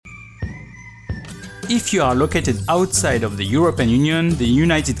if you are located outside of the European Union, the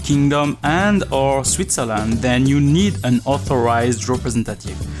United Kingdom, and or Switzerland, then you need an authorized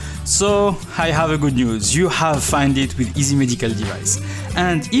representative. So I have a good news. You have found it with Easy Medical Device.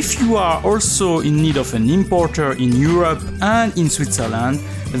 And if you are also in need of an importer in Europe and in Switzerland,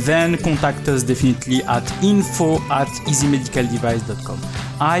 then contact us definitely at info@easymedicaldevice.com.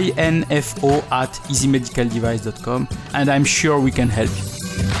 info@easymedicaldevice.com, and I'm sure we can help you.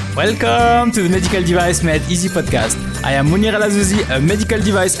 Welcome to the Medical Device Made Easy podcast. I am Mounir El Azzouzi, a medical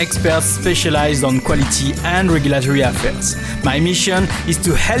device expert specialized on quality and regulatory affairs. My mission is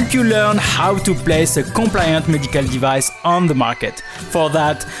to help you learn how to place a compliant medical device on the market. For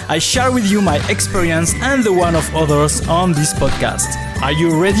that, I share with you my experience and the one of others on this podcast. Are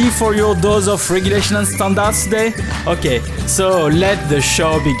you ready for your dose of regulation and standards today? Okay, so let the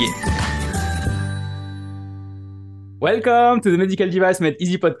show begin. Welcome to the Medical Device Made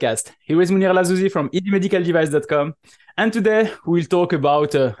Easy podcast. Here is Mounir El Azzouzi from easymedicaldevice.com. And today we'll talk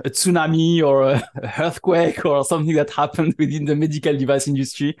about a tsunami or an earthquake or something that happened within the medical device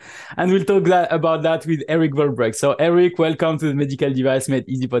industry. And we'll talk about that with Eric Volbrecht. So Eric, welcome to the Medical Device Made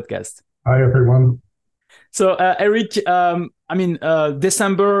Easy podcast. Hi, everyone. So Eric,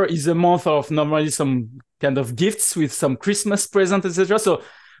 December is a month of normally some kind of gifts with some Christmas presents, etc. So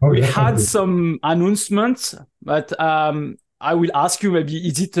we had some announcements, but I will ask you maybe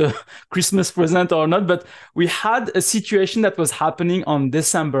is it a Christmas present or not? But we had a situation that was happening on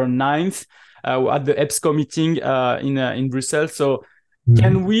December 9th at the EBSCO meeting in Brussels. So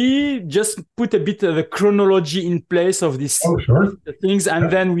can we just put a bit of the chronology in place of these things and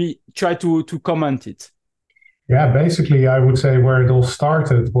then we try to comment it? Yeah, basically, I would say where it all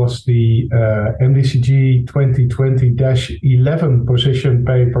started was the MDCG 2020-11 position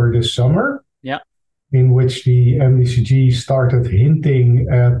paper this summer. Yeah. In which the MDCG started hinting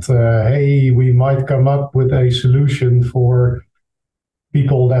at, hey, we might come up with a solution for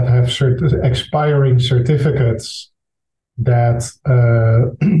people that have expiring certificates that,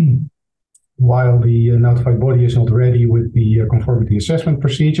 while the notified body is not ready with the conformity assessment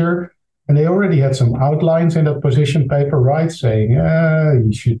procedure. And they already had some outlines in that position paper, right? Saying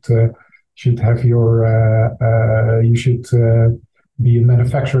you should have your you should be a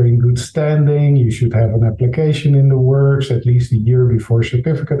manufacturer in good standing. You should have an application in the works at least a year before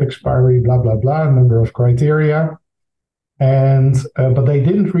certificate expiry. Blah blah blah. A number of criteria, and but they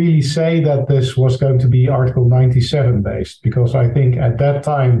didn't really say that this was going to be Article 97 based, because I think at that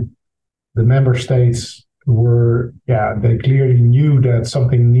time the member states they clearly knew that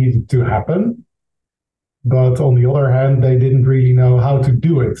something needed to happen. But on the other hand, they didn't really know how to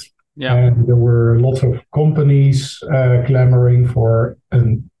do it. Yeah. And there were lots of companies clamoring for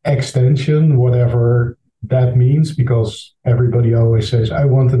an extension, whatever that means, because everybody always says, I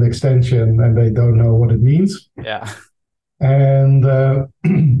want an extension, and they don't know what it means. Yeah. And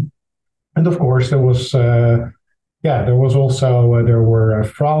and of course, there was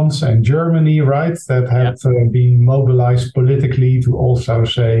France and Germany, right, that had been mobilized politically to also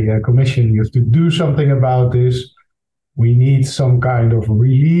say, Commission, you have to do something about this. We need some kind of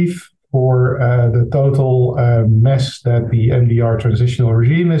relief for the total mess that the MDR transitional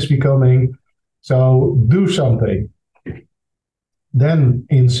regime is becoming. So do something. Then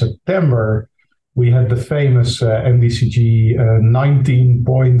in September, we had the famous MDCG 19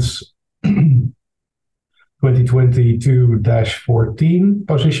 points 2022-14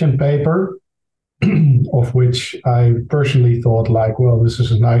 position paper, of which I personally thought this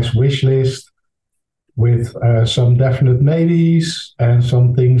is a nice wish list with some definite maybes and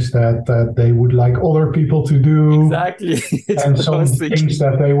some things that they would like other people to do. Exactly. And some things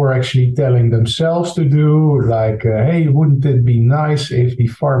that they were actually telling themselves to do, like, hey, wouldn't it be nice if the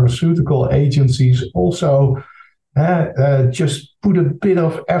pharmaceutical agencies also just put a bit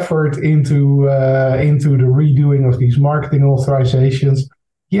of effort into the redoing of these marketing authorizations?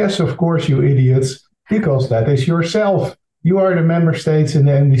 Yes, of course, you idiots, because that is yourself. You are the member states in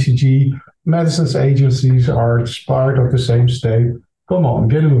the MDCG. Medicines agencies are part of the same state. Come on,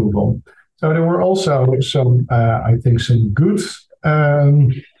 get a move on. So there were also some, I think, some good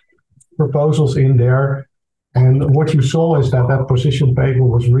proposals in there. And what you saw is that position paper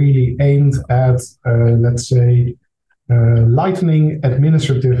was really aimed at, let's say, lightening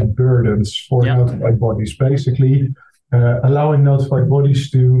administrative burdens for notified bodies, basically allowing notified bodies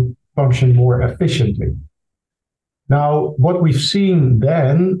to function more efficiently. Now, what we've seen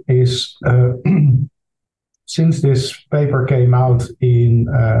then is, since this paper came out in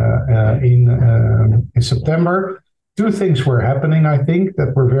September, two things were happening, I think,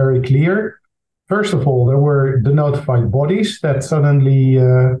 that were very clear. first of all, there were the notified bodies that suddenly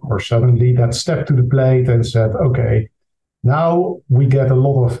that stepped to the plate and said, okay, now we get a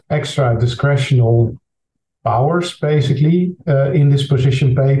lot of extra discretional powers, basically, in this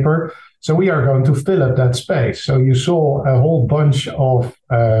position paper. So we are going to fill up that space. So you saw a whole bunch of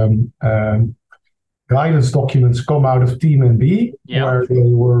guidance documents come out of Team NB, where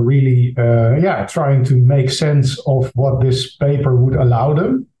they were really trying to make sense of what this paper would allow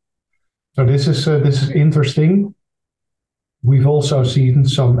them. So this is interesting. We've also seen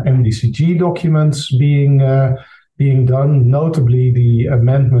some MDCG documents being done, notably the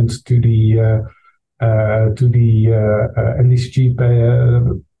amendment to the MDCG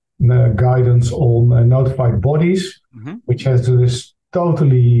guidance on notified bodies, which has this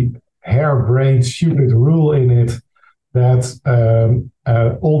totally harebrained, stupid rule in it that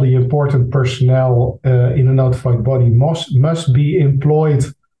all the important personnel in a notified body must be employed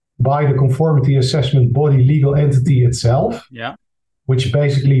by the conformity assessment body legal entity itself, which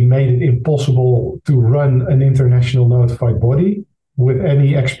basically made it impossible to run an international notified body with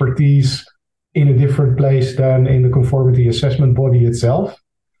any expertise in a different place than in the conformity assessment body itself.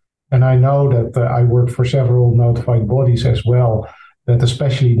 And I know that I worked for several notified bodies as well, that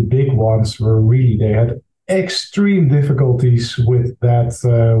especially the big ones they had extreme difficulties with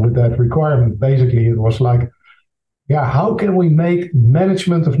that requirement. Basically, it was like, how can we make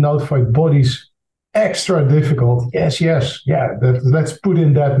management of notified bodies extra difficult? Yes, let's put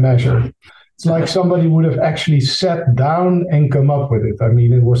in that measure. It's like somebody would have actually sat down and come up with it. I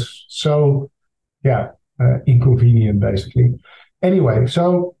mean, it was so, inconvenient, basically. Anyway,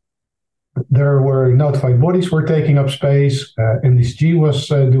 so there were notified bodies were taking up space. MDCG was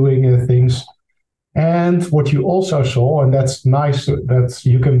doing things. And what you also saw, and that's nice, that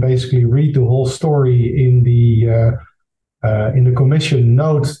you can basically read the whole story in the commission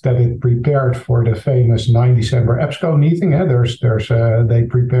note that it prepared for the famous 9 December EBSCO meeting. They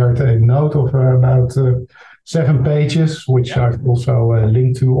prepared a note of about 7 pages, which I've also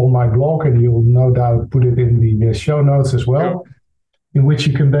linked to on my blog, and you'll no doubt put it in the show notes as well, in which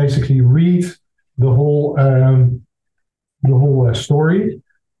you can basically read the whole story.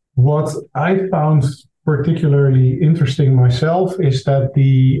 What I found particularly interesting myself is that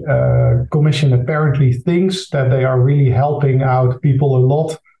the Commission apparently thinks that they are really helping out people a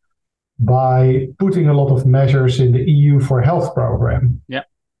lot by putting a lot of measures in the EU for Health program.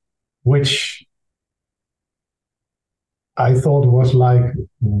 Which I thought was like,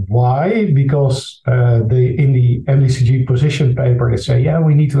 why? Because in the MDCG position paper, they say,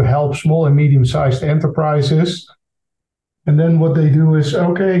 we need to help small and medium-sized enterprises. And then what they do is,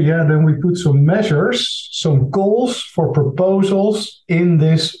 then we put some measures, some calls for proposals in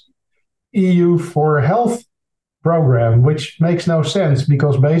this EU for Health program, which makes no sense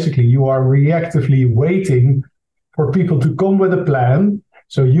because basically you are reactively waiting for people to come with a plan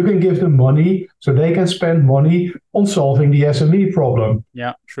so you can give them money so they can spend money on solving the SME problem.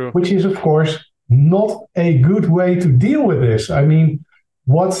 Yeah, true. Which is, of course, not a good way to deal with this. I mean,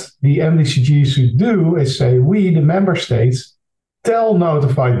 what the MDCG should do is say, we, the member states, tell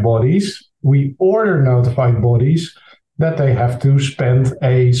notified bodies, we order notified bodies that they have to spend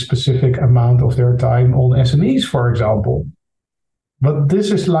a specific amount of their time on SMEs, for example. But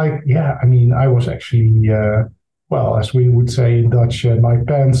this is like, I was actually, as we would say in Dutch, my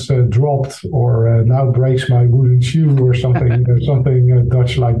pants dropped, or now breaks my wooden shoe, or something, something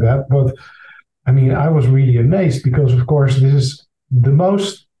Dutch like that. But I was really amazed because, of course, this is the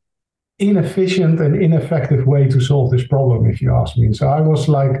most inefficient and ineffective way to solve this problem, if you ask me. So I was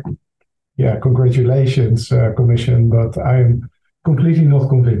like, congratulations, Commission, but I am completely not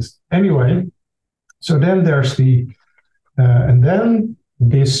convinced. Anyway, so then there's and then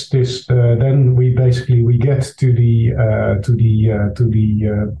then we get to the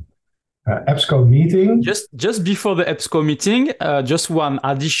EBSCO meeting. Just before the EBSCO meeting, just one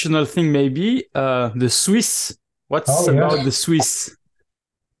additional thing, maybe the Swiss. What's about the Swiss?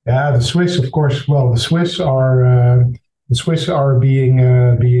 Yeah, the Swiss, of course. Well, the Swiss are being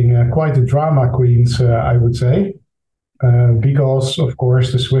quite the drama queens, I would say, because of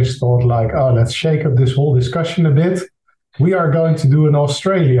course the Swiss thought like, let's shake up this whole discussion a bit. We are going to do in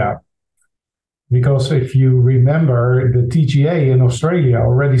Australia, because if you remember, the TGA in Australia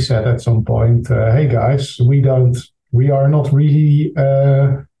already said at some point, hey guys, we are not really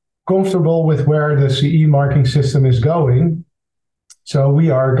comfortable with where the CE marking system is going. So we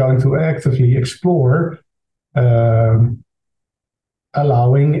are going to actively explore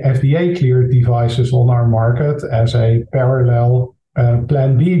allowing FDA-cleared devices on our market as a parallel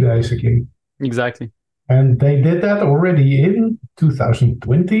plan B, basically. Exactly. And they did that already in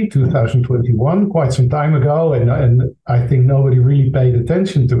 2020, 2021, quite some time ago, and I think nobody really paid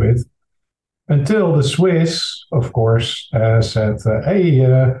attention to it until the Swiss, of course, said, "Hey,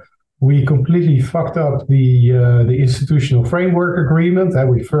 we completely fucked up the institutional framework agreement.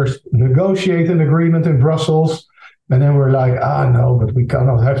 We first negotiate an agreement in Brussels, and then we're like, no, but we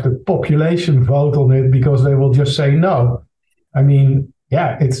cannot have the population vote on it because they will just say no." I mean,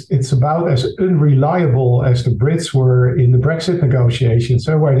 yeah, it's about as unreliable as the Brits were in the Brexit negotiations,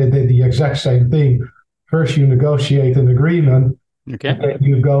 where they did the exact same thing. First, you negotiate an agreement, okay, and then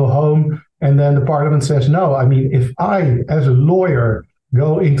you go home, and then the parliament says no. I mean, if I, as a lawyer,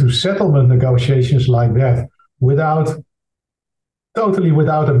 go into settlement negotiations like that totally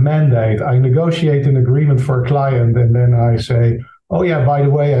without a mandate, I negotiate an agreement for a client, and then I say, "Oh yeah, by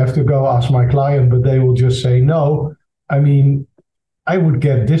the way, I have to go ask my client," but they will just say no. I mean, I would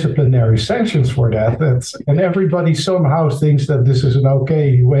get disciplinary sanctions for that. And everybody somehow thinks that this is an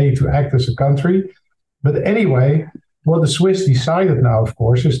okay way to act as a country. But anyway, what the Swiss decided now, of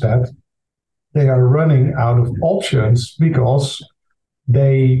course, is that they are running out of options because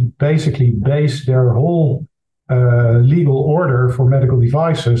they basically base their whole legal order for medical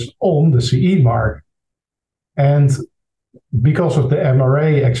devices on the CE mark. And because of the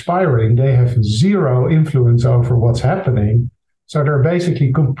MRA expiring, they have zero influence over what's happening. So they're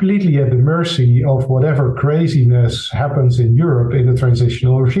basically completely at the mercy of whatever craziness happens in Europe in the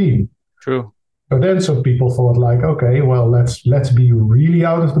transitional regime. True. So then some people thought like, okay, well, let's be really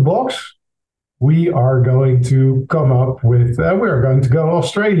out of the box. We are going to come up with, we're going to go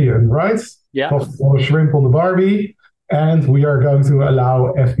Australian, right? Yeah. Shrimp on the Barbie. And we are going to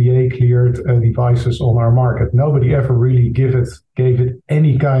allow FDA-cleared devices on our market. Nobody ever really gave it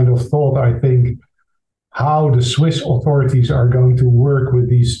any kind of thought, I think, how the Swiss authorities are going to work with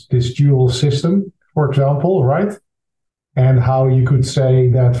this dual system, for example, right? And how you could say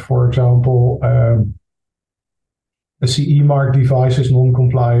that, for example, a CE mark device is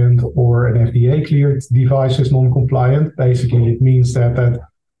non-compliant or an FDA-cleared device is non-compliant. Basically, it means that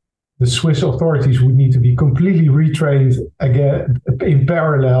the Swiss authorities would need to be completely retrained again in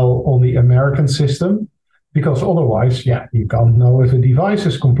parallel on the American system, because otherwise, you can't know if a device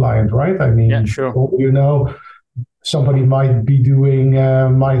is compliant, right? I mean, yeah, sure. Somebody might be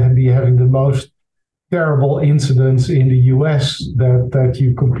having the most terrible incidents in the US that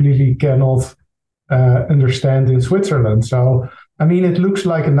you completely cannot understand in Switzerland. So, I mean, it looks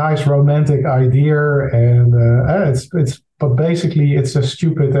like a nice romantic idea, and but basically it's as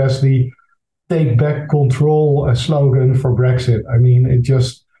stupid as the "take back control" slogan for Brexit. I mean,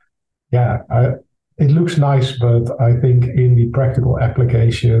 it looks nice, but I think in the practical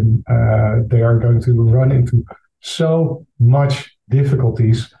application, they are going to run into so much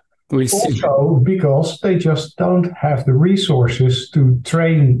difficulties. We'll see. Also, because they just don't have the resources to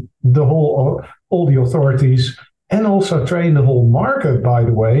train all the authorities, and also train the whole market, by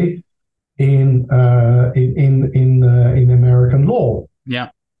the way, in American law. Yeah.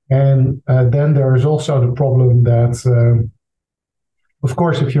 And then there is also the problem that, of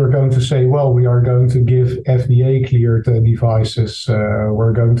course, if you're going to say, well, we are going to give FDA-cleared devices,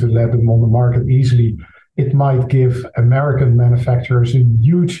 we're going to let them on the market easily, it might give American manufacturers a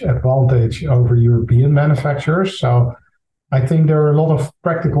huge advantage over European manufacturers. So I think there are a lot of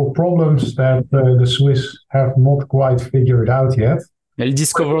practical problems that the Swiss have not quite figured out yet. They'll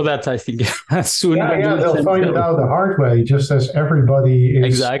discover that, I think, soon. Yeah, they'll find it out the hard way, just as everybody is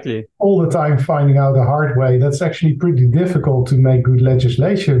exactly all the time finding out the hard way. That's actually pretty difficult to make good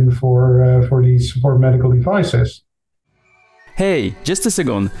legislation for medical devices. Hey, just a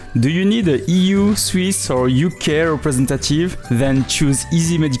second. Do you need a EU, Swiss or UK representative? Then choose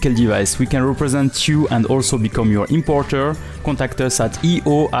Easy Medical Device. We can represent you and also become your importer. Contact us at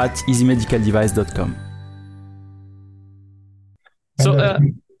eo@easymedicaldevice.com.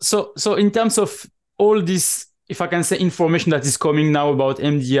 So in terms of all this, if I can say, information that is coming now about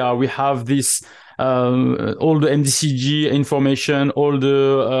MDR, we have this all the MDCG information, all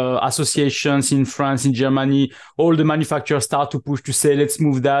the associations in France, in Germany, all the manufacturers start to push to say, let's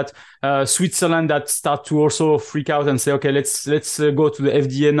move that. Switzerland that start to also freak out and say, okay, let's go to the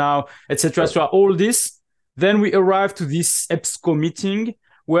FDA now, etc. So all this, then we arrive to this EBSCO meeting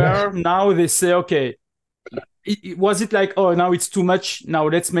where now they say, okay, was it like, oh, now it's too much, now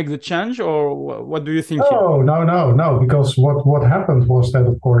let's make the change, or what do you think? No, because what happened was that,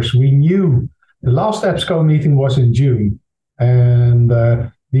 of course, we knew the last EBSCO meeting was in June, and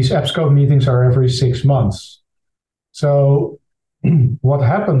these EBSCO meetings are every 6 months. So what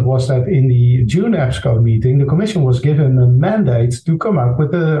happened was that in the June EBSCO meeting, the Commission was given a mandate to come up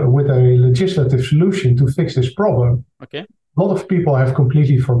with a legislative solution to fix this problem. Okay. A lot of people have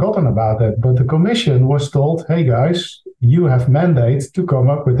completely forgotten about that, but the Commission was told, hey guys, you have mandate to come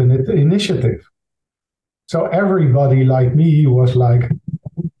up with an initiative. So everybody like me was like,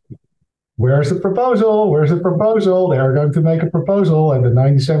 where's the proposal? Where's the proposal? They are going to make a proposal at the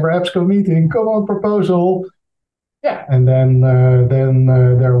 9 December EBSCO meeting. Come on, proposal. Yeah, and then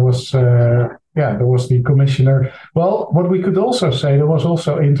there was the commissioner. Well, what we could also say that was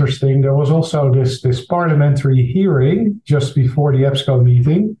also interesting. There was also this parliamentary hearing just before the EBSCO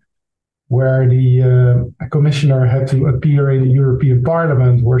meeting, where the commissioner had to appear in the European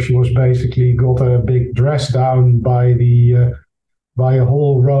Parliament, where she was basically got a big dress down by a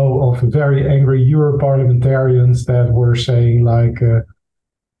whole row of very angry Europarliamentarians that were saying like.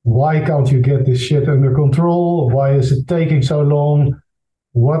 Why can't you get this shit under control? Why is it taking so long?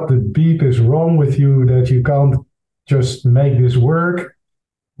 What the beep is wrong with you that you can't just make this work?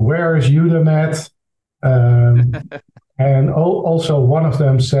 Where is Eudamed? And also one of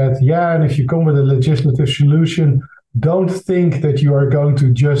them said, yeah, and if you come with a legislative solution, don't think that you are going to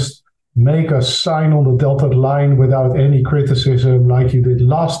just make us sign on the dotted line without any criticism like you did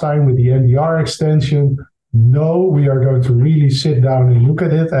last time with the NDR extension. No, we are going to really sit down and look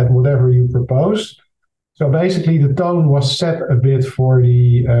at it, at whatever you propose. So basically, the tone was set a bit for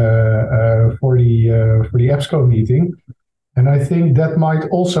the EBSCO meeting, and I think that might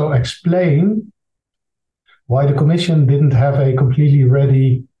also explain why the Commission didn't have a completely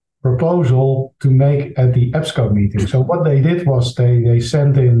ready proposal to make at the EBSCO meeting. So what they did was they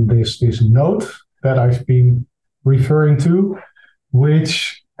sent in this note that I've been referring to,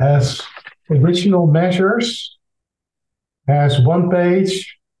 which has original measures, has one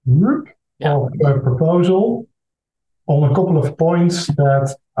page of a proposal on a couple of points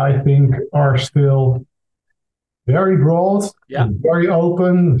that I think are still very broad, very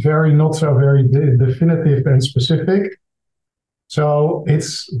open, very not so very definitive and specific. So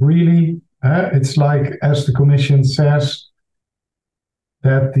it's really, it's like, as the Commission says,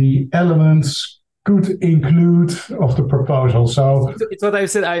 that the elements could include of the proposal. So it's what I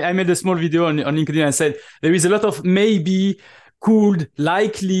said. I made a small video on LinkedIn and said there is a lot of maybe, could,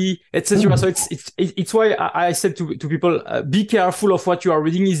 likely, etc. So it's why I said to people, be careful of what you are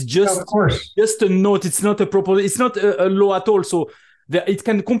reading. It's just a note. It's not a proposal. It's not a law at all. So it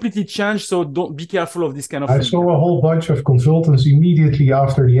can completely change. So don't be careful of this kind of thing. I saw a whole bunch of consultants immediately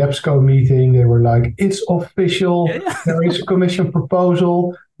after the EBSCO meeting. They were like, it's official. There is a Commission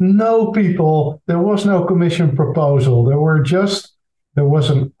proposal. No, people, there was no Commission proposal. There was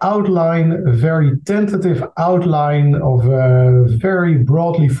an outline, a very tentative outline of very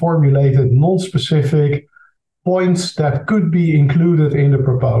broadly formulated, non-specific points that could be included in the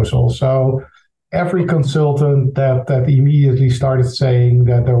proposal. So every consultant that immediately started saying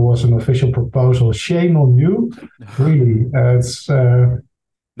that there was an official proposal, shame on you. Really, it's...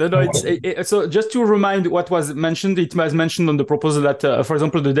 so just to remind what was mentioned, it was mentioned on the proposal that, for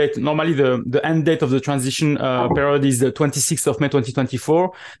example, the date, normally the end date of the transition period is the 26th of May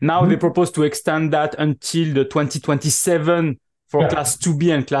 2024. Now they propose to extend that until the 2027 for Class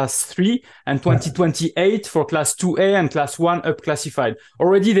 2B and Class 3, and 2028 for Class 2A and Class 1 up classified.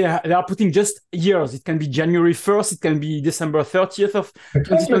 Already they are putting just years. It can be January 1st, it can be December 30th of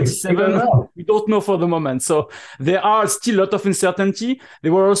 2027. We don't know for the moment. So there are still a lot of uncertainty.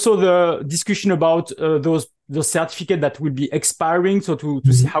 There were also the discussion about those certificates that will be expiring. So to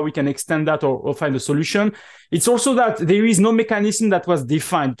see how we can extend that or find a solution. It's also that there is no mechanism that was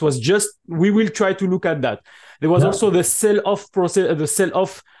defined. It was just, we will try to look at that. There was also the sell-off process, the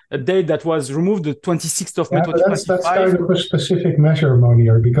sell-off date that was removed, the 26th of May 2025. That's kind of a specific measure,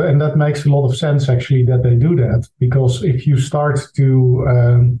 Monier, and that makes a lot of sense actually that they do that, because if you start to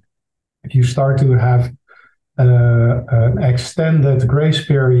have an extended grace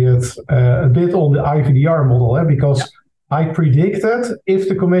period, a bit on the IVDR model, because I predicted if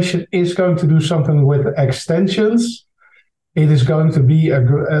the Commission is going to do something with extensions, it is going to be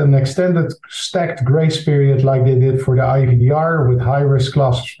an extended stacked grace period like they did for the IVDR, with high-risk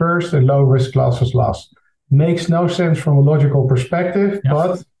classes first and low-risk classes last. Makes no sense from a logical perspective,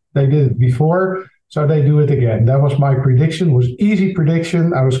 but they did it before, so they do it again. That was my prediction. It was easy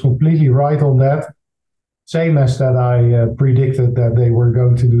prediction. I was completely right on that. Same as that I predicted that they were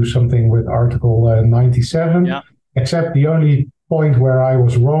going to do something with Article 97, except the only point where I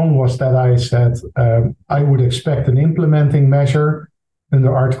was wrong was that I said I would expect an implementing measure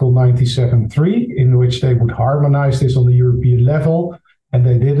under Article 97.3 in which they would harmonize this on the European level, and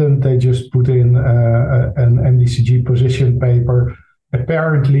they didn't. They just put in an MDCG position paper,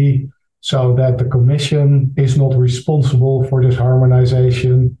 apparently so that the Commission is not responsible for this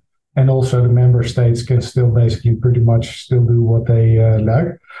harmonization, And also the member states can still basically pretty much still do what they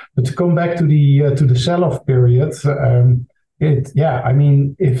like. But to come back to the sell-off period,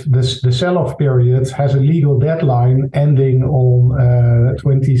 if the sell-off period has a legal deadline ending on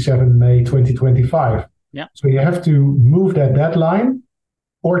 27 May 2025. Yeah. So you have to move that deadline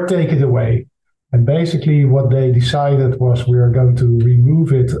or take it away. And basically what they decided was we are going to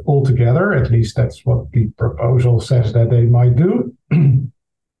remove it altogether. At least that's what the proposal says that they might do.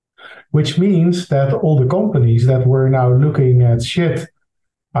 Which means that all the companies that were now looking at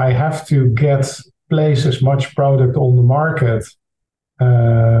I have to place as much product on the market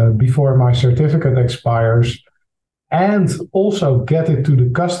before my certificate expires, and also get it to the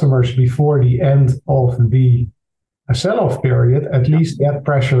customers before the end of the sell-off period. At least that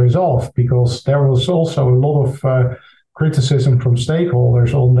pressure is off, because there was also a lot of criticism from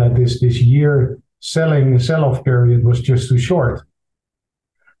stakeholders on that this year sell-off period was just too short.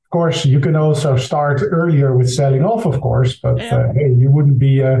 Of course, you can also start earlier with selling off, of course, but hey, you wouldn't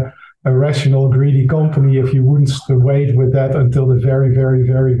be a rational, greedy company if you wouldn't wait with that until the very, very,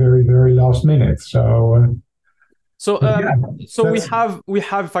 very, very, very last minute. So we have,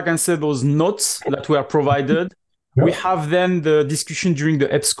 if I can say, those notes that were provided. Yep. We have then the discussion during the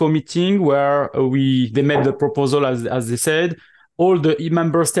EBSCO meeting where they made the proposal as they said. All the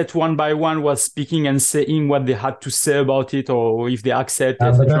member states one by one was speaking and saying what they had to say about it, or if they accept,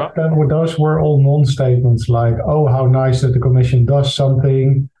 etc. Those were all non-statements like, oh, how nice that the Commission does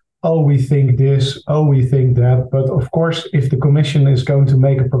something. Oh, we think this. Oh, we think that. But of course, if the Commission is going to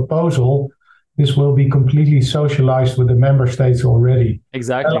make a proposal, this will be completely socialized with the member states already.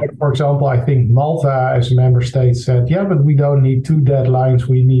 Exactly. For example, I think Malta as a member state said, yeah, but we don't need 2 deadlines.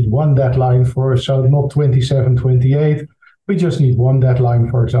 We need 1 deadline so not 27, 28. We just need 1 deadline,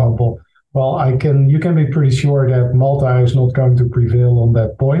 for example. Well, you can be pretty sure that Malta is not going to prevail on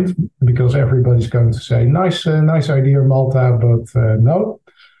that point, because everybody's going to say, nice idea, Malta, but no.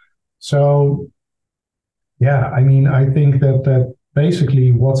 So, yeah, I mean, I think that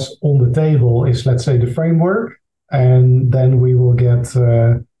basically what's on the table is, let's say, the framework, and then we will get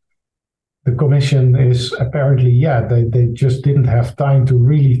the Commission is apparently, they just didn't have time to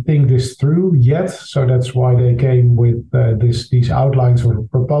really think this through yet. So that's why they came with these outlines of a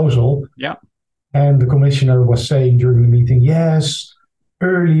proposal. Yeah. And the Commissioner was saying during the meeting, yes,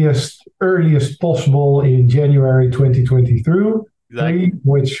 earliest possible in January 2023. Exactly.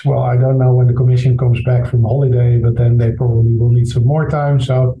 Which, well, I don't know when the Commission comes back from holiday, but then they probably will need some more time.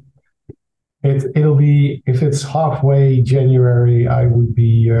 So it'll be, if it's halfway January, I would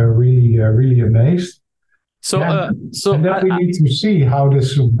be really amazed. And then we need to see how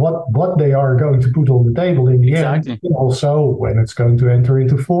what they are going to put on the table in the end, and also when it's going to enter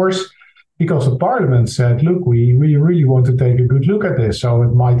into force. Because the Parliament said, look, we really want to take a good look at this. So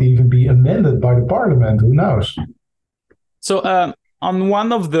it might even be amended by the Parliament. Who knows? So on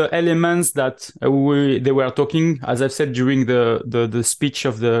one of the elements that they were talking, as I've said during the speech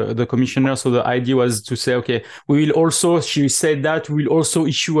of the commissioner, so the idea was to say, okay, she said that we'll also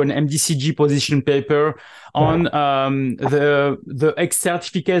issue an MDCG position paper on the X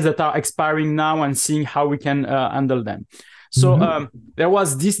certificates that are expiring now and seeing how we can handle them. So there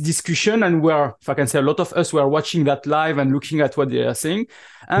was this discussion, and if I can say, a lot of us were watching that live and looking at what they are saying,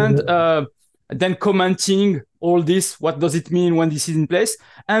 and then commenting all this, what does it mean when this is in place?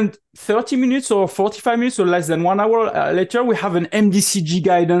 And 30 minutes or 45 minutes or less than 1 hour later, we have an MDCG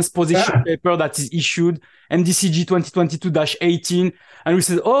guidance position paper that is issued, MDCG 2022-18. And we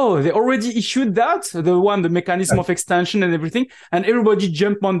said, oh, they already issued that, the mechanism of extension and everything. And everybody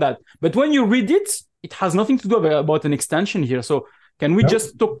jumped on that. But when you read it, it has nothing to do about an extension here. So can we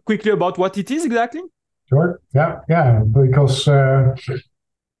just talk quickly about what it is exactly? Sure. Yeah. Because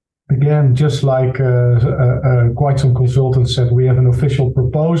again, just like quite some consultants said, we have an official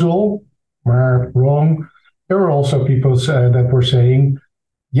proposal. We're wrong. There were also people that were saying,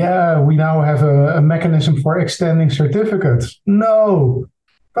 yeah, we now have a mechanism for extending certificates. No,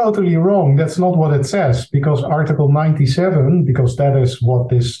 totally wrong. That's not what it says, because Article 97, because that is what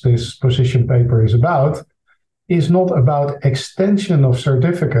this position paper is about, is not about extension of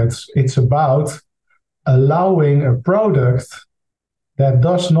certificates. It's about allowing a product that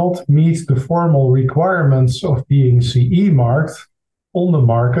does not meet the formal requirements of being CE marked on the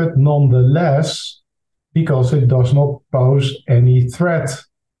market, nonetheless, because it does not pose any threat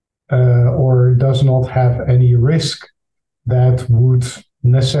or does not have any risk that would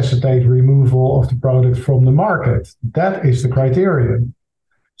necessitate removal of the product from the market. That is the criterion.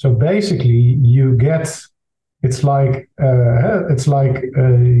 So basically, it's like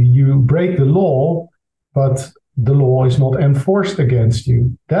you break the law, but the law is not enforced against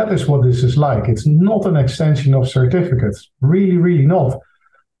you. That is what this is like. It's not an extension of certificates. Really, really not.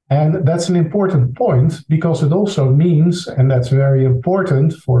 And that's an important point because it also means, and that's very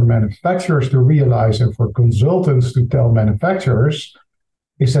important for manufacturers to realize and for consultants to tell manufacturers,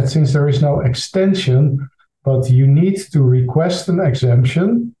 is that since there is no extension, but you need to request an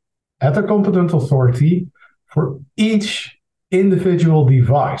exemption at a competent authority for each individual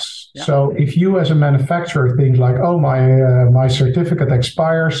device. Yeah. So if you as a manufacturer think like, oh, my certificate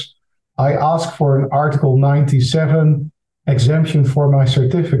expires, I ask for an Article 97 exemption for my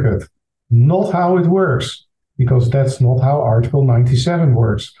certificate. Not how it works, because that's not how Article 97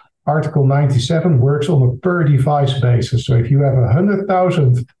 works. Article 97 works on a per device basis. So if you have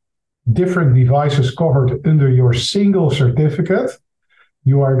 100,000 different devices covered under your single certificate,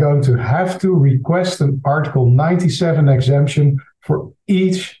 you are going to have to request an Article 97 exemption for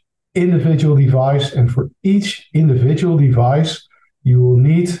each individual device. And for each individual device, you will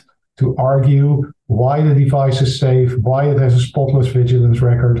need to argue why the device is safe, why it has a spotless vigilance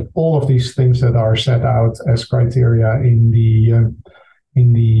record, all of these things that are set out as criteria in the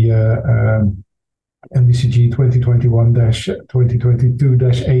MDCG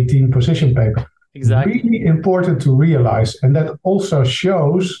 2021-2022-18 position paper. Exactly. Really important to realize. And that also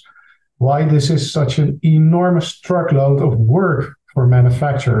shows why this is such an enormous truckload of work for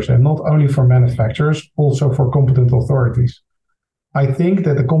manufacturers, and not only for manufacturers, also for competent authorities. I think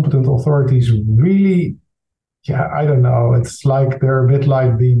that the competent authorities really, I don't know, it's like they're a bit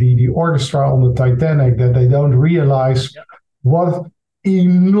like the orchestra on the Titanic, that they don't realize what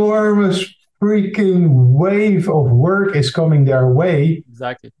enormous freaking wave of work is coming their way.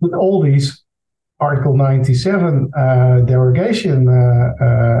 Exactly. With all these Article 97 derogation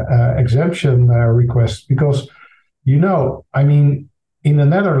exemption requests. Because, in the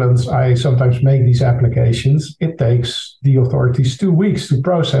Netherlands, I sometimes make these applications. It takes the authorities 2 weeks to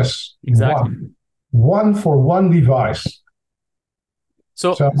process one for one device.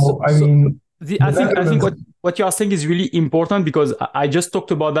 I think what you are saying is really important, because I just talked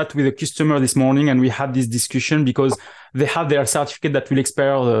about that with a customer this morning, and we had this discussion because they have their certificate that will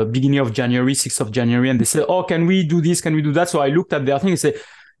expire the beginning of January, 6th of January, and they say, oh, can we do this? Can we do that? So I looked at their thing and said,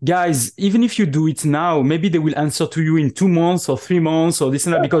 guys, even if you do it now, maybe they will answer to you in 2 months or 3 months or this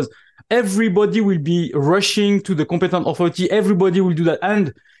and that, because everybody will be rushing to the competent authority. Everybody will do that.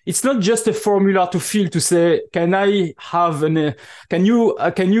 And it's not just a formula to fill to say, can I have can you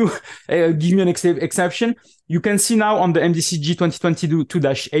give me an exception? You can see now on the MDCG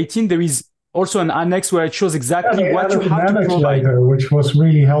 2022-18, there is also an annex where it shows exactly what you have to provide. Later, which was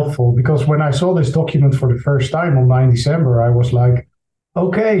really helpful, because when I saw this document for the first time on 9 December, I was like,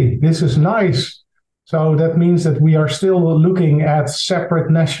 okay, this is nice. So that means that we are still looking at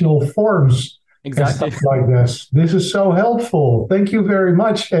separate national forms. Exactly. And stuff like this. This is so helpful. Thank you very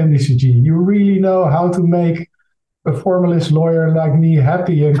much, MDCG. You really know how to make a formalist lawyer like me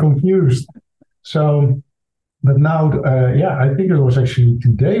happy and confused. So, but now, I think it was actually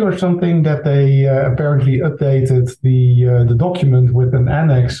today or something that they apparently updated the document with an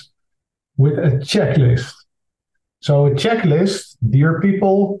annex with a checklist. So a checklist, dear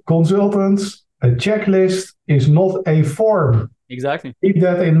people, consultants, a checklist is not a form. Exactly. Keep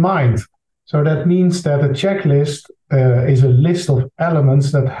that in mind. So that means that a checklist is a list of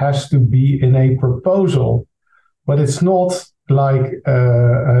elements that has to be in a proposal. But it's not like,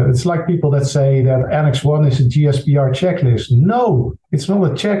 it's like people that say that Annex 1 is a GSPR checklist. No, it's not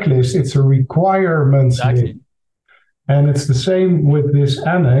a checklist, it's a requirements list. And it's the same with this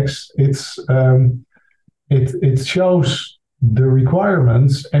annex. It shows the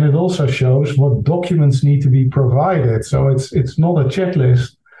requirements, and it also shows what documents need to be provided. So it's not a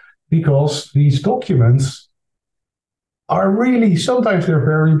checklist, because these documents are really, sometimes they're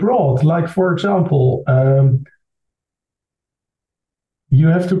very broad. Like, for example, you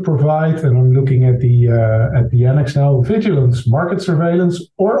have to provide, and I'm looking at the annex now, vigilance, market surveillance,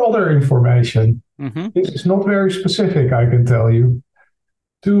 or other information. Mm-hmm. This is not very specific, I can tell you,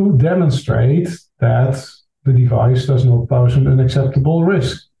 to demonstrate that the device does not pose an unacceptable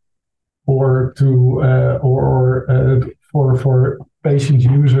risk, or for patient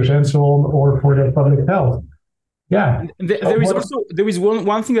users and so on, or for their public health. Yeah. There is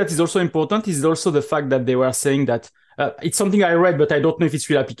one thing that is also important, is also the fact that they were saying that it's something I read, but I don't know if it's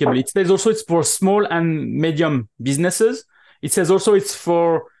really applicable. It says also it's for small and medium businesses. It says also it's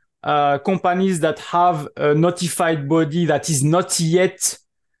for companies that have a notified body that is not yet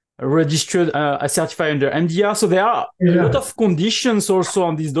registered, certified under MDR. So there are a lot of conditions also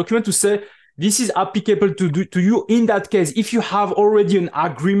on this document to say this is applicable to you in that case. If you have already an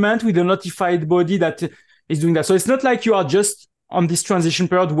agreement with a notified body that is doing that. So it's not like you are just on this transition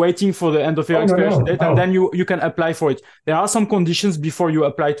period waiting for the end of your expiration date, and then you can apply for it. There are some conditions before you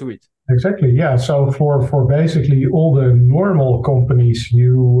apply to it. Exactly, yeah. So for basically all the normal companies,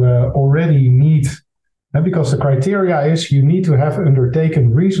 you already need, because the criteria is you need to have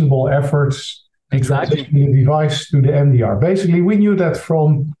undertaken reasonable efforts to transition the device to the MDR. Basically, we knew that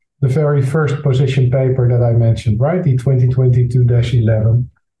from the very first position paper that I mentioned, right? The 2022-11.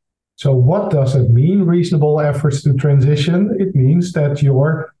 So what does it mean, reasonable efforts to transition? It means that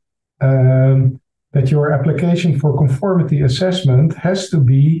your application for conformity assessment has to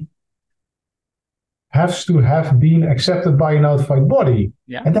have been accepted by a notified body.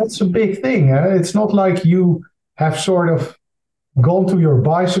 Yeah. And that's a big thing. It's not like you have sort of gone to your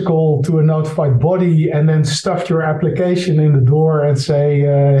bicycle to a notified body and then stuffed your application in the door and say,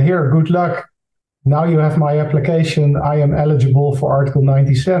 here, good luck. Now you have my application. I am eligible for Article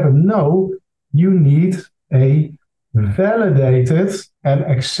 97. No, you need a validated and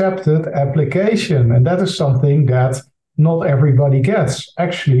accepted application. And that is something that not everybody gets.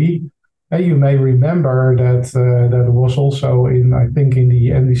 Actually, you may remember that that was also in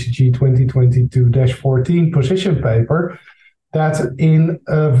the MDCG 2022-14 position paper, that in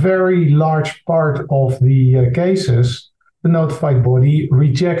a very large part of the cases, the notified body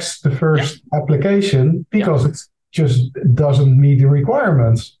rejects the first application because it just doesn't meet the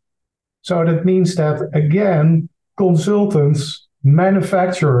requirements. So that means that, again, consultants,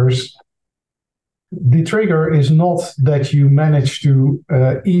 manufacturers, the trigger is not that you manage to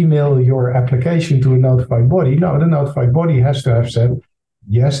email your application to a notified body. No, the notified body has to have said,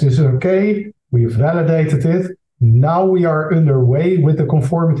 yes, this is okay, we've validated it, now we are underway with the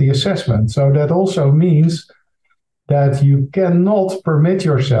conformity assessment. So that also means that you cannot permit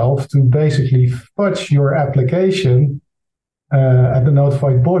yourself to basically fudge your application at the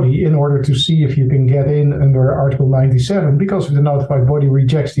notified body in order to see if you can get in under Article 97, because if the notified body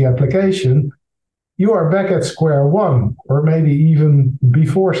rejects the application, you are back at square one, or maybe even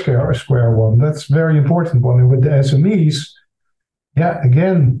before square one. That's a very important one. And with the SMEs,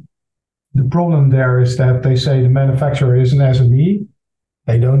 again, the problem there is that they say the manufacturer is an SME.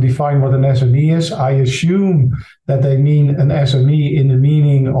 They don't define what an SME is. I assume that they mean an SME in the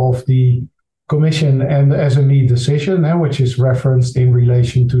meaning of the Commission and the SME decision, which is referenced in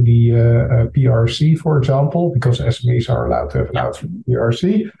relation to the PRC, for example, because SMEs are allowed to have an out from the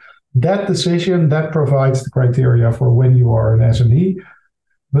PRC. That decision, that provides the criteria for when you are an SME.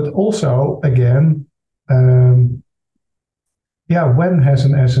 But also, again, when has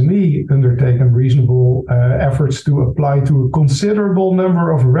an SME undertaken reasonable efforts to apply to a considerable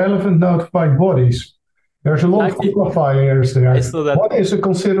number of relevant notified bodies? There's a lot of qualifiers there. What is a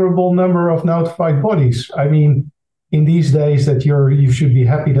considerable number of notified bodies? I mean, in these days that you should be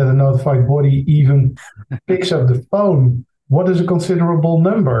happy that a notified body even picks up the phone. What is a considerable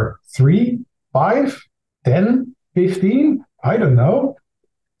number? 3, 5, 10, 15? I don't know.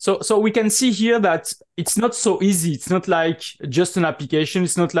 So we can see here that it's not so easy. It's not like just an application.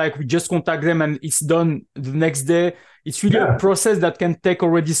 It's not like we just contact them and it's done the next day. It's really a process that can take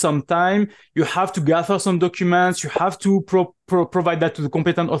already some time. You have to gather some documents. You have to provide that to the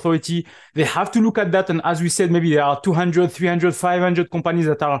competent authority. They have to look at that. And as we said, maybe there are 200, 300, 500 companies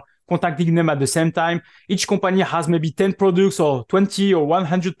that are contacting them at the same time. Each company has maybe 10 products or 20 or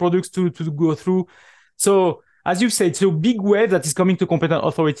 100 products to go through. So as you've said, it's a big wave that is coming to competent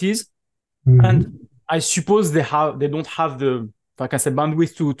authorities. Mm-hmm. And I suppose they don't have the, like I said,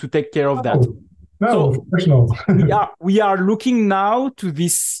 bandwidth to take care of that. No, of course not. we are looking now to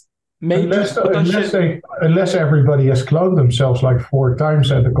this major unless everybody has cloned themselves like 4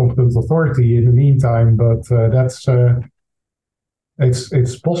 times at the competent authority in the meantime, but that's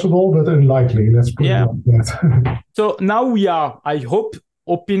it's possible, but unlikely. Let's put it like that. So now we are, I hope,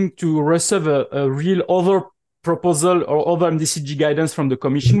 hoping to receive a real other proposal or other MDCG guidance from the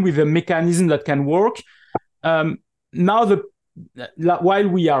Commission with a mechanism that can work. Now, while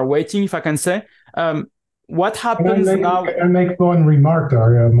we are waiting, if I can say, what happens now? I make one remark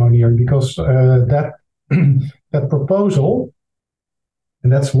there, Monier, because that proposal,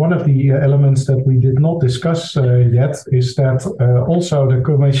 and that's one of the elements that we did not discuss yet, is that also the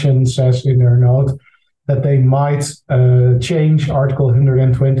Commission says in their note that they might change Article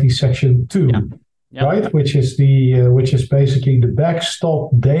 120, Section 2, right? Which is basically the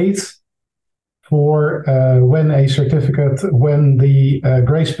backstop date for when the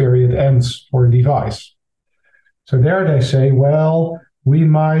grace period ends for a device. So there they say, well, we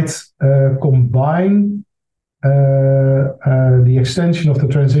might combine the extension of the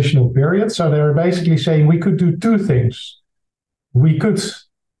transitional period. So they're basically saying we could do 2 things. We could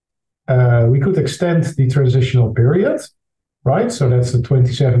we could extend the transitional period, right? So that's the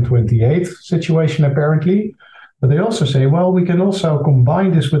 27-28 situation apparently. But they also say, well, we can also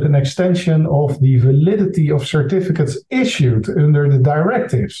combine this with an extension of the validity of certificates issued under the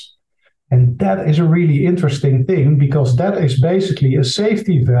directives. And that is a really interesting thing, because that is basically a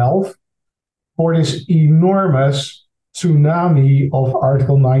safety valve for this enormous tsunami of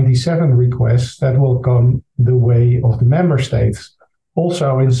Article 97 requests that will come the way of the member states.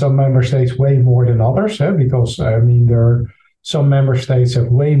 Also, in some member states, way more than others, because, there are some member states have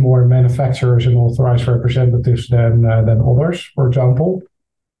way more manufacturers and authorized representatives than others, for example.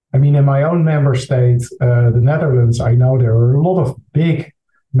 In my own member state, the Netherlands, I know there are a lot of big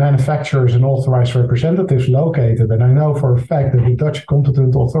manufacturers and authorized representatives located. And I know for a fact that the Dutch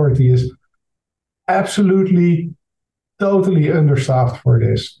competent authority is absolutely, totally understaffed for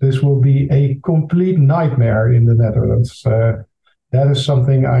this. This will be a complete nightmare in the Netherlands. That is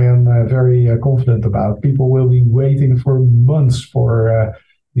something I am very confident about. People will be waiting for months for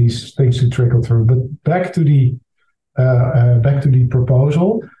these things to trickle through. But back to the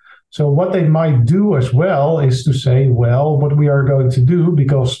proposal. So what they might do as well is to say, well, what we are going to do,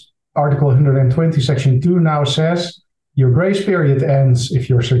 because Article 120, Section 2 now says your grace period ends if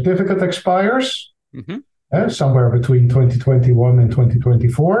your certificate expires, somewhere between 2021 and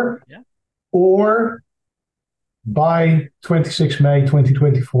 2024, or by 26 May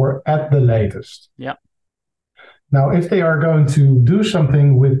 2024 at the latest. Yeah. Now, if they are going to do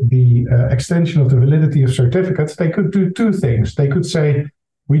something with the extension of the validity of certificates, they could do two things. They could say,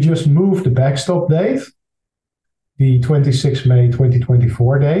 we just move the backstop date, the 26 May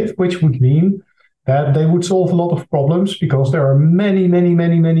 2024 date, which would mean that they would solve a lot of problems, because there are many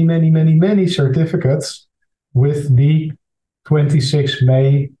certificates with the 26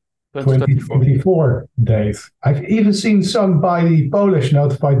 May 2024 date. I've even seen some by the Polish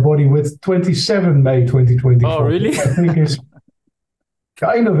notified body with 27 May 2024. Oh, really? I think is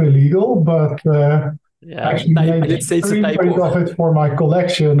kind of illegal, but actually made a screenprint of it for my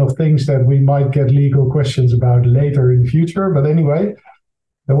collection of things that we might get legal questions about later in the future. But anyway,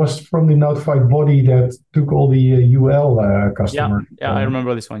 that was from the notified body that took all the UL customers. Yeah, I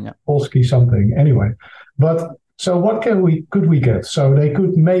remember this one. Yeah, Polski something. Anyway, but so what could we get? So they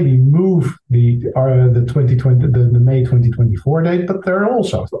could maybe move the May 2024 date, but there are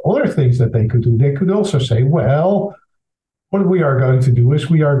also other things that they could do. They could also say, well, what we are going to do is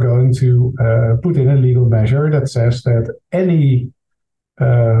we are going to put in a legal measure that says that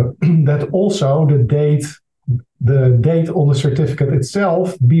that also the date on the certificate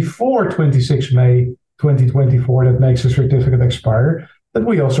itself before 26 May 2024 that makes the certificate expire, that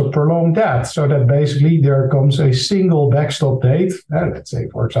we also prolong that, so that basically there comes a single backstop date. Let's say,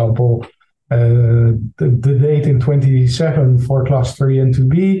 for example, the date in 27 for class 3 and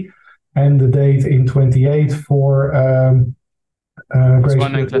 2B, and the date in 28 for grace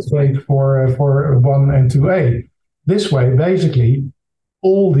period for 1 and 2A. This way, basically,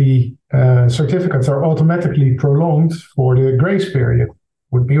 all the certificates are automatically prolonged for the grace period.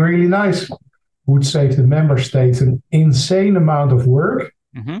 Would be really nice. Would save the member states an insane amount of work.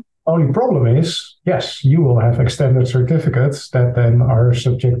 Only problem is, yes, you will have extended certificates that then are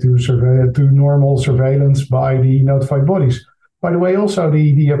subject to normal surveillance by the notified bodies. By the way, also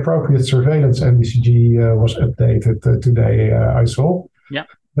the appropriate surveillance MDCG was updated today, I saw. Yeah.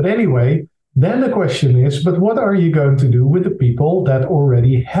 But anyway, then the question is, but what are you going to do with the people that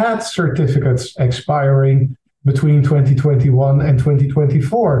already had certificates expiring between 2021 and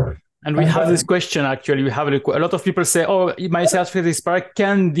 2024? And we have this question, actually. We have a lot of people say, oh, my certificate expired.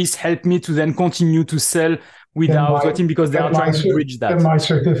 Can this help me to then continue to sell without waiting, because they are trying to bridge that? Can my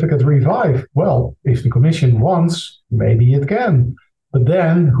certificate revive? Well, if the Commission wants, maybe it can. But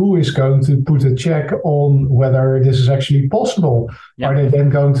then who is going to put a check on whether this is actually possible? Yeah. Are they then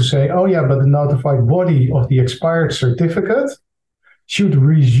going to say, oh yeah, but the notified body of the expired certificate should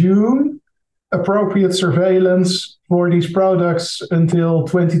resume appropriate surveillance for these products until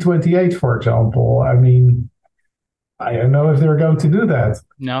 2028, for example? I don't know if they're going to do that.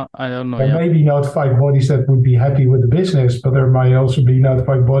 No, I don't know. There may be notified bodies that would be happy with the business, but there might also be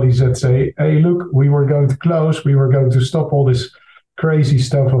notified bodies that say, hey, look, we were going to close, we were going to stop all this crazy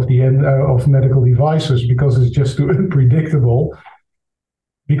stuff of the end of medical devices because it's just too unpredictable.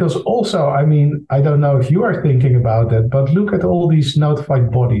 Because also, I don't know if you are thinking about that, but look at all these notified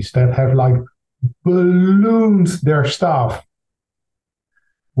bodies that have ballooned their staff.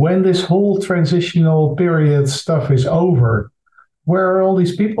 When this whole transitional period stuff is over, where are all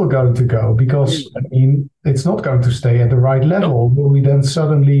these people going to go? Because, it's not going to stay at the right level. Will we then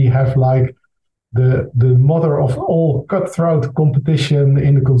suddenly have the mother of all cutthroat competition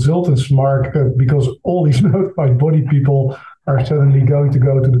in the consultants market, because all these notified body people are suddenly going to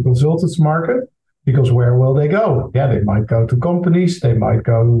go to the consultants market. Because where will they go? Yeah, they might go to companies, they might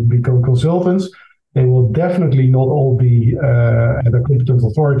go become consultants. They will definitely not all be at a competent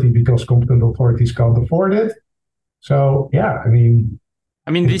authority, because competent authorities can't afford it. So yeah, I mean,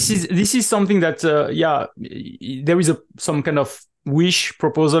 this is something that there is some kind of wish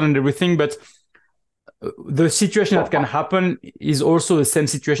proposal and everything, but the situation that can happen is also the same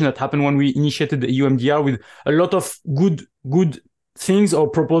situation that happened when we initiated the EU MDR, with a lot of good things or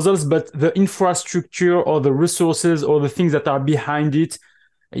proposals, but the infrastructure or the resources or the things that are behind it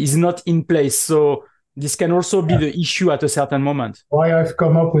is not in place. So this can also be the issue at a certain moment. Why I've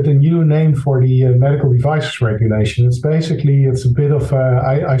come up with a new name for the medical devices regulation. It's a bit of,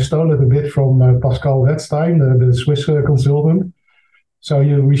 I stole it a bit from Pascal Wettstein, the Swiss consultant. So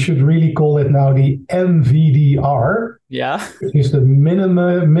we should really call it now the MVDR. Yeah. It is the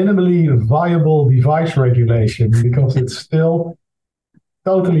minimally viable device regulation, because it's still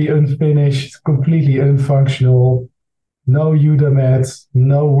totally unfinished, completely unfunctional, no UDAMED,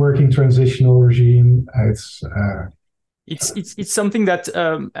 no working transitional regime. It's something that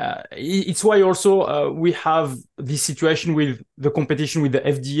it's why also we have this situation with the competition with the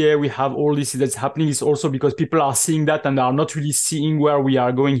FDA. We have all this that's happening. It's also because people are seeing that and are not really seeing where we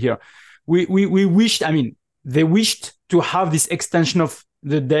are going here. We wished, they wished to have this extension of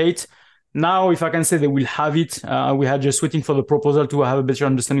the date. Now, if I can say, they will have it. We are just waiting for the proposal to have a better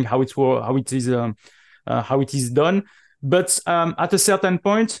understanding how it is done. But at a certain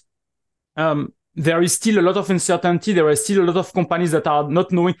point, there is still a lot of uncertainty. There are still a lot of companies that are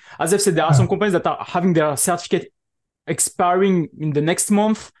not knowing. As I've said, there are some companies that are having their certificate expiring in the next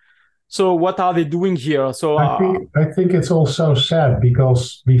month. So what are they doing here? So I think it's also sad,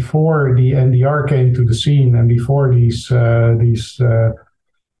 because before the NDR came to the scene and before these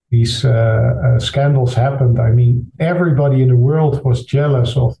scandals happened, everybody in the world was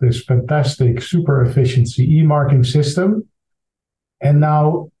jealous of this fantastic super efficiency e-marking system. And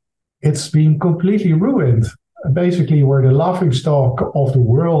now it's been completely ruined. Basically, we're the laughingstock of the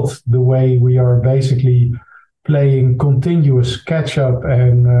world, the way we are basically playing continuous catch-up.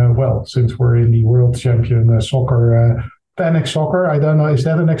 And, since we're in the world champion soccer, panic soccer, I don't know, is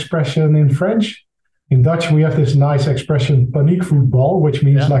that an expression in French? In Dutch, we have this nice expression, paniek voetbal, which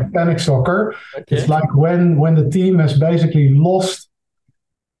means like panic soccer. Okay. It's like when the team has basically lost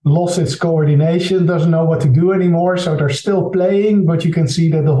its coordination, doesn't know what to do anymore. So they're still playing, but you can see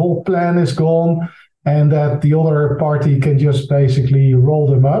that the whole plan is gone and that the other party can just basically roll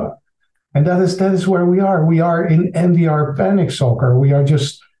them up. And that is where we are. We are in MDR panic soccer. We are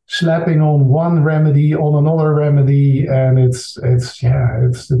just slapping on one remedy on another remedy, and it's.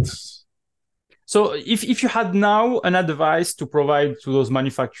 So if you had now an advice to provide to those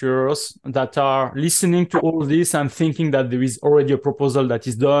manufacturers that are listening to all this and thinking that there is already a proposal that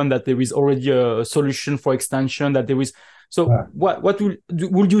is done, that there is already a solution for extension, what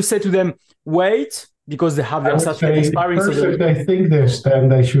would you say to them? Wait, because they have their certificate expiring. First, if they think this, then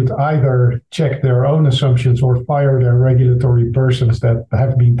they should either check their own assumptions or fire their regulatory persons that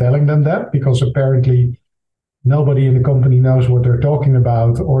have been telling them that, because apparently nobody in the company knows what they're talking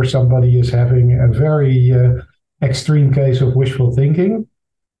about, or somebody is having a very extreme case of wishful thinking.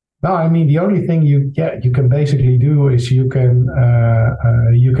 No, the only thing you can basically do is you can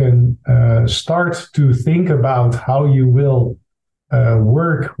start to think about how you will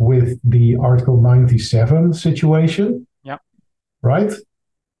work with the Article 97 situation. Yeah. Right?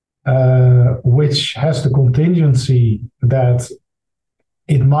 Which has the contingency that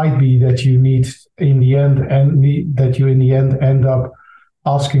it might be that you need in the end end up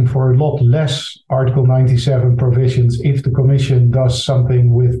asking for a lot less Article 97 provisions if the Commission does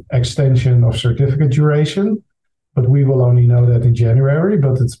something with extension of certificate duration. But we will only know that in January.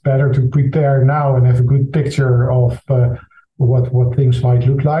 But it's better to prepare now and have a good picture of what things might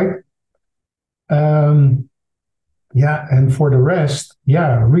look like. And for the rest,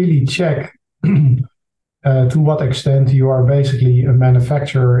 really check to what extent you are basically a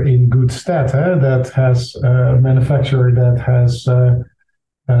manufacturer in good stead, that has a manufacturer that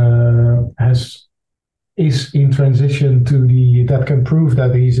is in transition to that can prove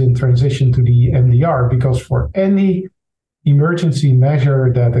that he's in transition to the MDR, because for any emergency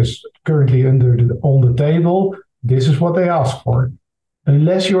measure that is currently on the table, this is what they ask for.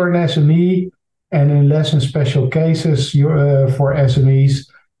 Unless you're an SME, and unless in special cases for SMEs,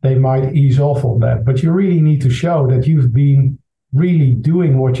 they might ease off on that. But you really need to show that you've been really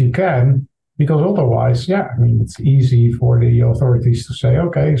doing what you can, because otherwise, it's easy for the authorities to say,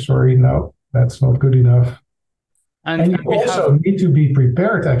 okay, sorry, no, That's not good enough. And you also need to be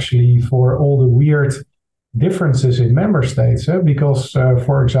prepared, actually, for all the weird differences in member states. Because,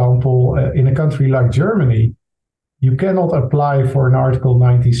 for example, in a country like Germany, you cannot apply for an Article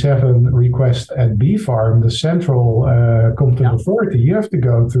 97 request at BfArM, the central competent authority. You have to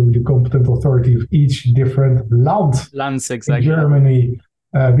go through the competent authority of each different lands exactly. In Germany,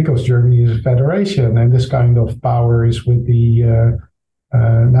 because Germany is a federation, and this kind of power is with the...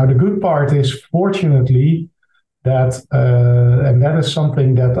 now, the good part is, fortunately, that, and that is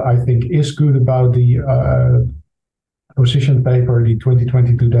something that I think is good about the position paper, the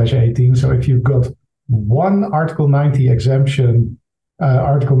 2022-18. So if you've got one Article 90 exemption,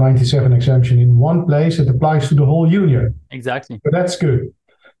 Article 97 exemption in one place, it applies to the whole union. Exactly. So that's good.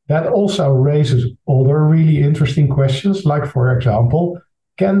 That also raises other really interesting questions, like, for example,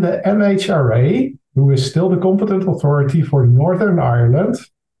 can the MHRA, who is still the competent authority for Northern Ireland,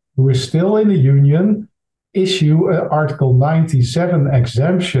 who is still in the union, issue an Article 97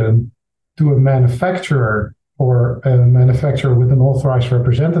 exemption to a manufacturer or a manufacturer with an authorized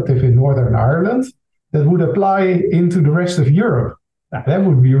representative in Northern Ireland that would apply into the rest of Europe? Now, that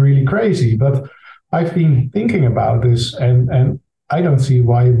would be really crazy, but I've been thinking about this, and I don't see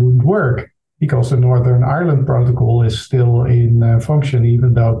why it wouldn't work, because the Northern Ireland Protocol is still in function,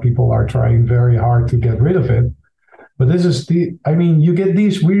 even though people are trying very hard to get rid of it. But this is you get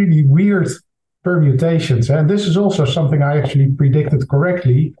these really weird permutations. And this is also something I actually predicted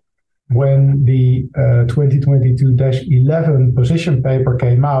correctly when the 2022-11 position paper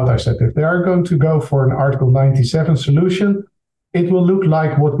came out. I said, if they are going to go for an Article 97 solution, it will look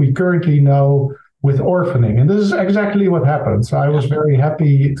like what we currently know with orphaning. And this is exactly what happened. So I was very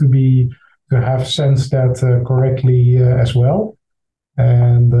happy to have sensed that correctly as well.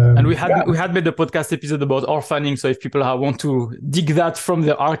 And we had made a podcast episode about orphaning, so if people want to dig that from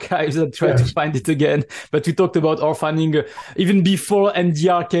the archives and try to find it again, but we talked about orphaning even before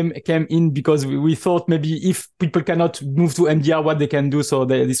MDR came in, because we thought maybe if people cannot move to MDR, what they can do. So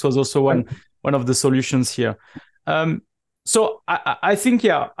this was also one of the solutions here. So I think,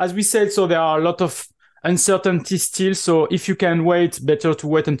 as we said, so there are a lot of uncertainty still. So if you can wait, better to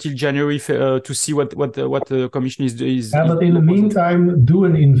wait until January to see what the commission is. But in the meantime, do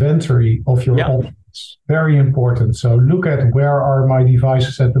an inventory of your options. Very important. So look at where are my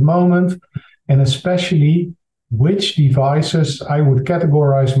devices at the moment, and especially which devices, I would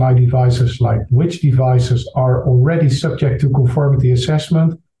categorize my devices like which devices are already subject to conformity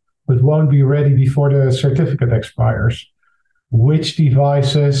assessment, but won't be ready before the certificate expires. Which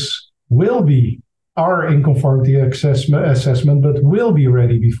devices are in conformity assessment, but will be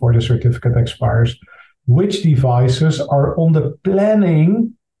ready before the certificate expires. Which devices are on the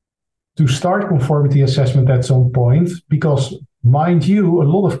planning to start conformity assessment at some point? Because, mind you, a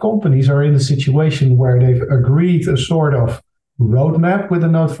lot of companies are in a situation where they've agreed a sort of roadmap with the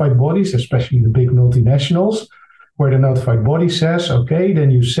notified bodies, especially the big multinationals, where the notified body says, okay,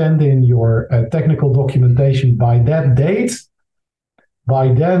 then you send in your technical documentation by that date.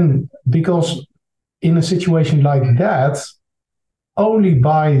 By then, because in a situation like that, only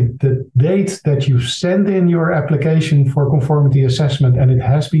by the date that you send in your application for conformity assessment and it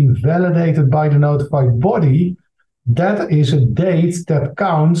has been validated by the notified body, that is a date that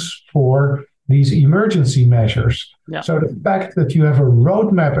counts for these emergency measures. Yeah. So the fact that you have a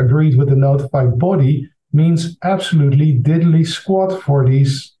roadmap agreed with the notified body means absolutely diddly squat for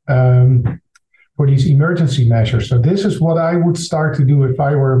these emergency measures. So this is what I would start to do if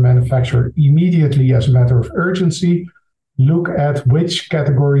I were a manufacturer immediately as a matter of urgency. Look at which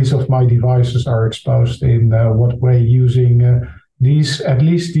categories of my devices are exposed in what way using at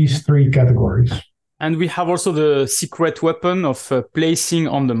least these three categories. And we have also the secret weapon of placing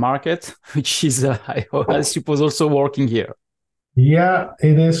on the market, which is, I suppose, also working here. Yeah,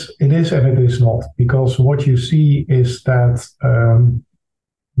 it is and it is not. Because what you see is that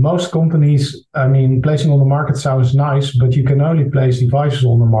most companies, placing on the market sounds nice, but you can only place devices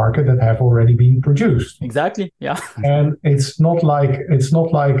on the market that have already been produced. Exactly, yeah. And it's not like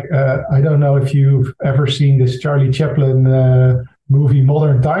I don't know if you've ever seen this Charlie Chaplin movie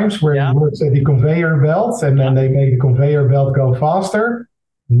Modern Times, where he works at the conveyor belt and then they make the conveyor belt go faster.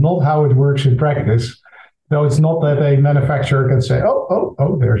 Not how it works in practice. So it's not that a manufacturer can say,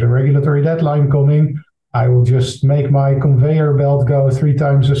 oh, there's a regulatory deadline coming. I will just make my conveyor belt go 3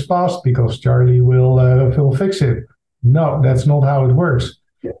 times as fast because Charlie will fix it. No, that's not how it works.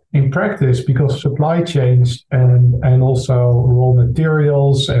 In practice, because supply chains and also raw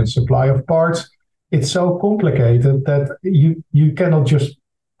materials and supply of parts, it's so complicated that you cannot just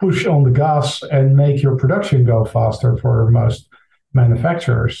push on the gas and make your production go faster for most.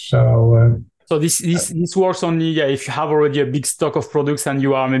 manufacturers. So this works only if you have already a big stock of products and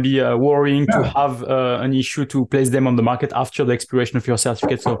you are maybe worrying to have an issue to place them on the market after the expiration of your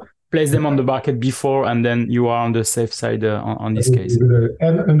certificate. So place them on the market before, and then you are on the safe side on this case.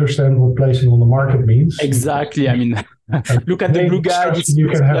 And understand what placing on the market means. Exactly. I mean, look at the blue guide. You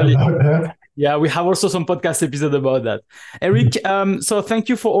can have about that. Yeah, we have also some podcast episode about that. Eric, so thank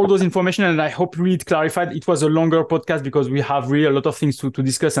you for all those information, and I hope really it clarified. It was a longer podcast because we have really a lot of things to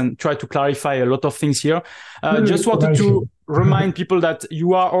discuss and try to clarify a lot of things here. Just wanted to remind people that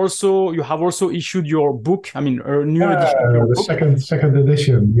you have also issued your book. I mean, a new edition of your book. Second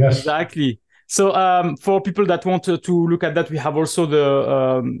edition. Yes, exactly. So for people that want to look at that, we have also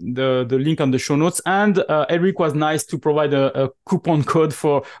the link on the show notes. And Eric was nice to provide a coupon code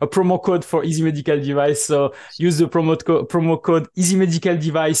for a promo code for Easy Medical Device. So use the promo code Easy Medical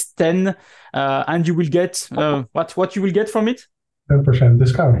Device 10, and you will get what you will get from it. 10%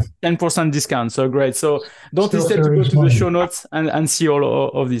 discount. 10% discount. So great. So don't hesitate to go to the show notes and see all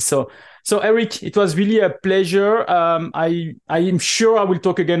of this. So Eric, it was really a pleasure. I am sure I will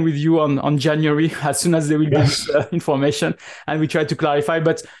talk again with you on January as soon as there will be this information, and we try to clarify.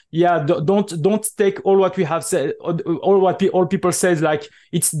 But yeah, don't take all what we have said, all people says like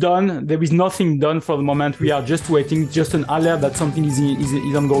it's done. There is nothing done for the moment. We are just waiting, just an alert that something is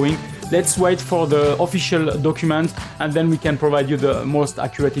ongoing. Let's wait for the official document, and then we can provide you the most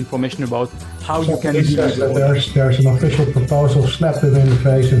accurate information about how you can. There's an official proposal. Slap them in the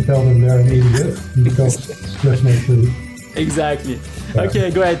face and tell them they're an idiot because that's not true. Exactly. Yeah.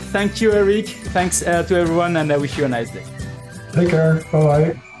 Okay, great. Thank you, Eric. Thanks to everyone, and I wish you a nice day. Take care.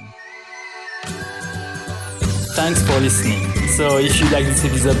 Bye-bye. Thanks for listening. So if you like this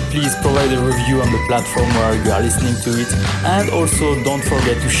episode, please provide a review on the platform where you are listening to it. And also don't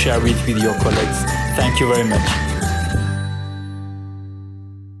forget to share it with your colleagues. Thank you very much.